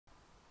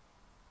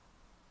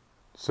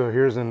So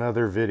here's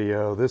another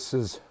video. This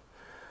is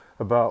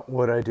about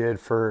what I did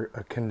for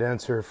a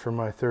condenser for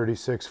my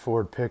 36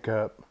 Ford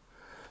pickup.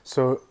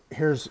 So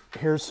here's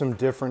some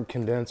different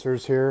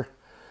condensers here.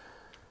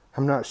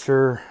 I'm not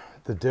sure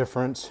the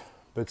difference,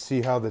 but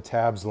see how the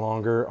tab's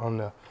longer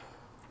on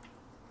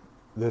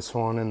this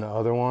one and the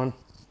other one.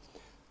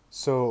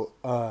 So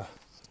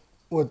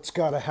what's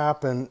got to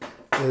happen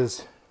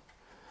is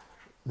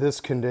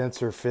this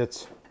condenser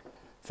fits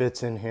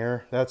in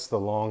here. That's the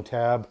long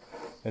tab,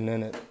 and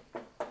then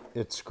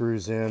it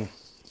screws in.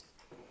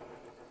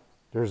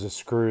 There's a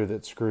screw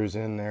that screws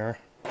in there.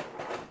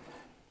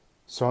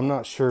 So I'm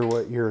not sure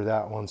what year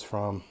that one's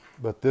from,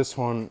 but this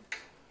one,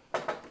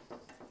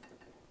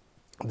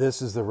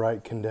 this is the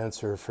right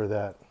condenser for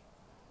that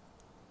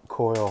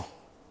coil.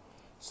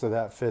 So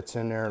that fits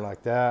in there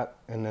like that,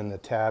 and then the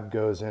tab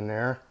goes in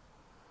there.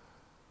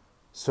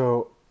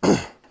 So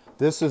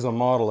this is a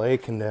Model A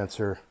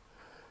condenser,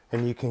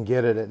 and you can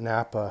get it at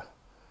Napa.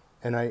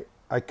 And I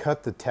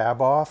cut the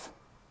tab off,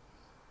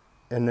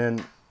 and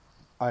then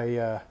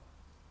I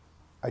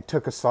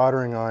took a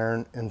soldering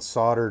iron and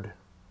desoldered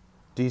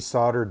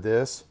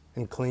this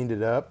and cleaned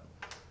it up,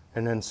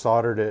 and then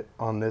soldered it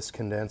on this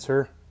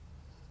condenser,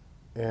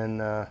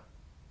 and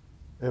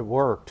it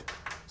worked.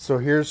 So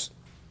here's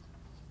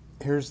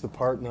the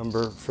part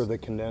number for the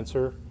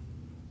condenser.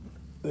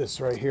 This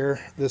right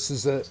here.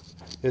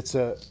 It's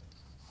a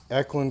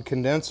Eklund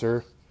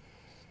condenser.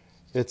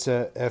 It's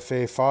a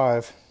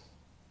FA5,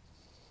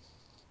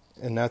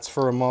 and that's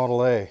for a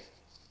Model A.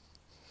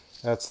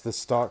 That's the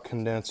stock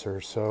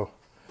condenser. So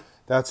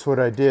that's what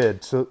I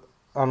did. So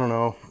I don't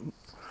know, a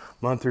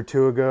month or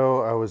two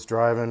ago I was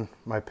driving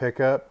my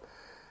pickup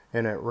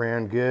and it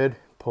ran good,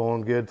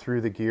 pulling good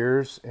through the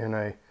gears, and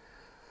I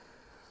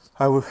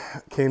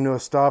came to a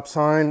stop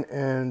sign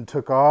and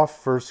took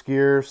off, first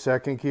gear,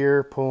 second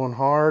gear, pulling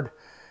hard,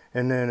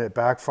 and then it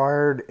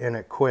backfired and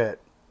it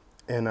quit.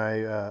 And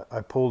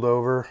I pulled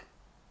over,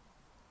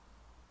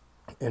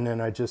 and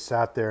then I just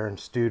sat there and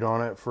stewed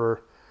on it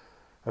for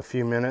a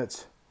few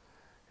minutes.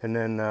 And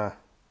then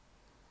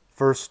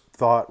first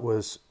thought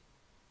was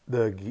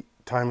the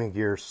timing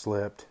gear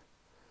slipped,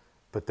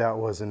 but that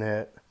wasn't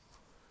it.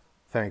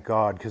 Thank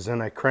God, because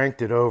then I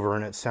cranked it over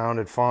and it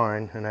sounded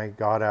fine, and I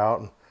got out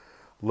and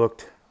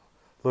looked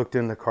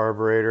in the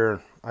carburetor,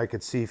 and I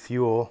could see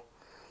fuel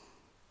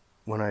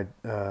when I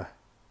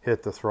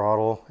hit the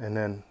throttle, and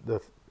then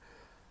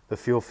the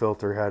fuel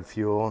filter had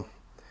fuel.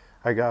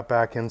 I got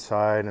back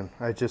inside and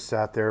I just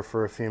sat there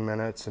for a few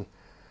minutes and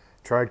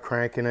tried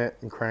cranking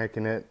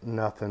it,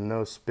 nothing.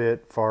 No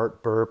spit,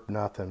 fart, burp,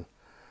 nothing.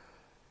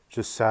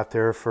 Just sat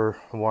there for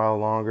a while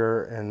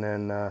longer, and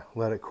then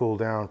let it cool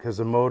down, because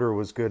the motor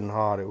was good and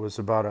hot. It was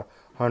about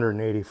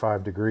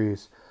 185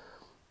 degrees.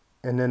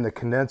 And then the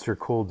condenser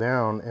cooled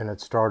down and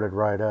it started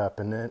right up,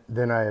 and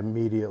then I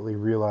immediately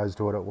realized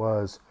what it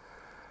was.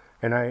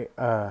 And I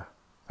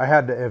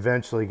had to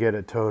eventually get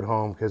it towed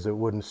home because it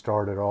wouldn't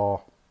start at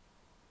all.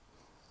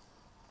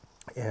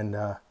 And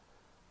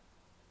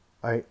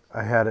I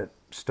had it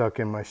stuck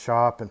in my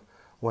shop and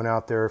went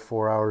out there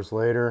 4 hours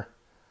later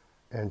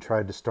and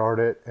tried to start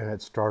it, and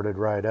it started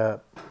right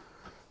up.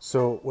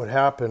 So what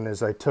happened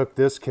is I took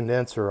this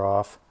condenser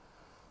off,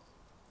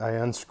 I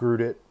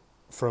unscrewed it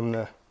from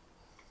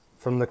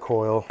the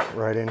coil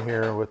right in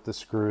here with the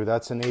screw.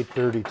 That's an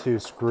 832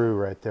 screw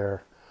right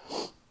there.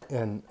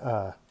 And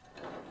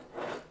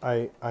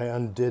I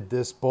undid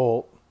this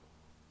bolt,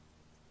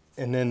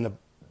 and then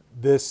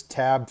this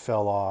tab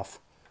fell off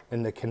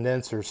and the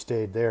condenser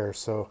stayed there.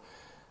 So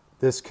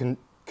this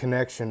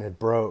connection had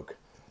broke.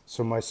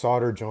 So my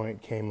solder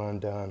joint came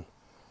undone.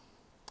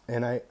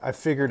 And I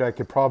figured I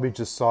could probably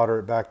just solder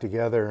it back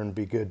together and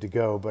be good to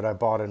go, but I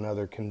bought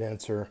another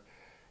condenser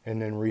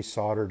and then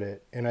resoldered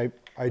it. And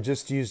I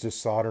just used a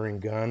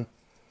soldering gun.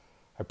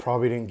 I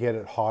probably didn't get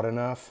it hot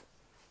enough,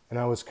 and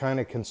I was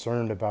kind of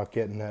concerned about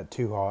getting that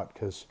too hot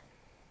because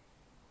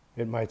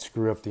it might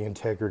screw up the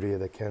integrity of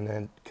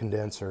the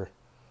condenser.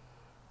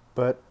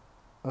 But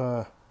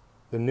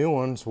the new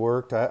ones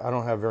worked. I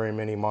don't have very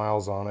many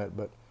miles on it,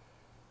 but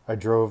I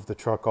drove the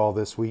truck all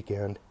this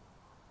weekend,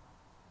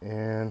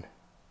 and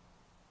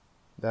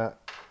that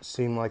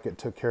seemed like it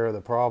took care of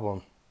the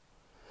problem.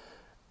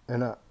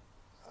 And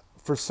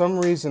for some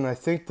reason, I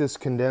think this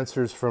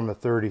condenser's from a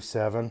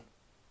 37.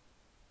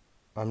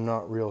 I'm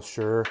not real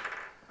sure.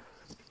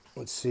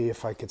 Let's see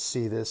if I could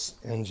see this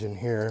engine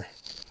here.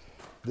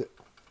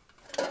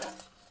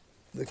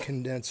 The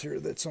condenser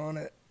that's on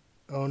it.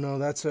 Oh no,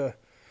 that's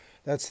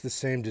the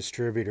same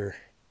distributor.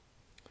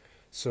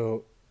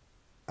 So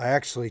I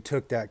actually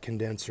took that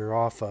condenser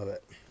off of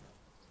it,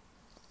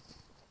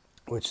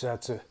 which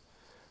that's a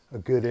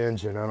good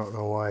engine. I don't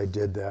know why I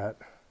did that.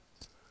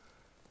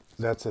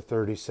 That's a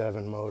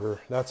 37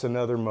 motor. That's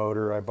another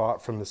motor I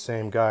bought from the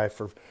same guy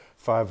for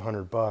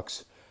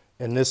 $500.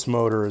 And this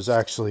motor is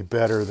actually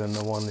better than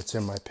the one that's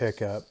in my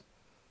pickup,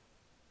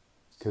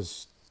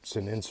 because it's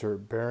an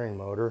insert bearing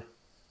motor.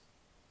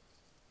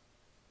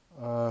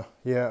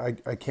 Yeah,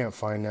 I can't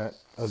find that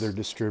other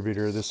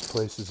distributor. This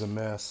place is a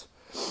mess.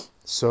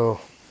 So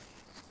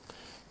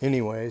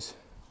anyways,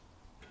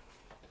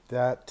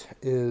 that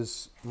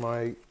is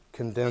my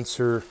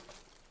condenser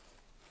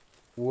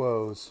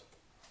woes,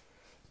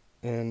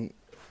 and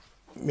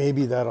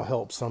maybe that'll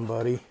help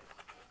somebody.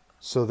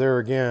 So there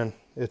again,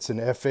 it's an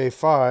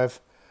FA5,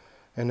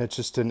 and it's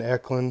just an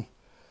Eklund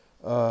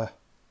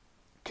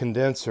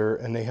condenser,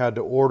 and they had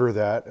to order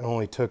that. It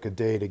only took a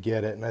day to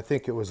get it, and I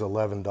think it was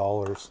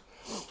 $11.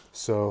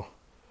 So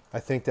I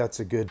think that's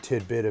a good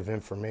tidbit of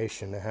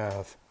information to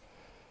have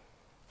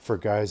for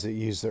guys that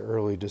use the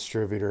early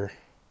distributor.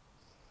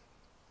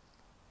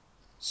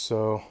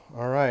 So,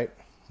 all right,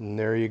 and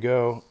there you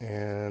go,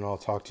 and I'll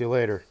talk to you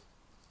later.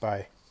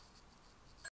 Bye.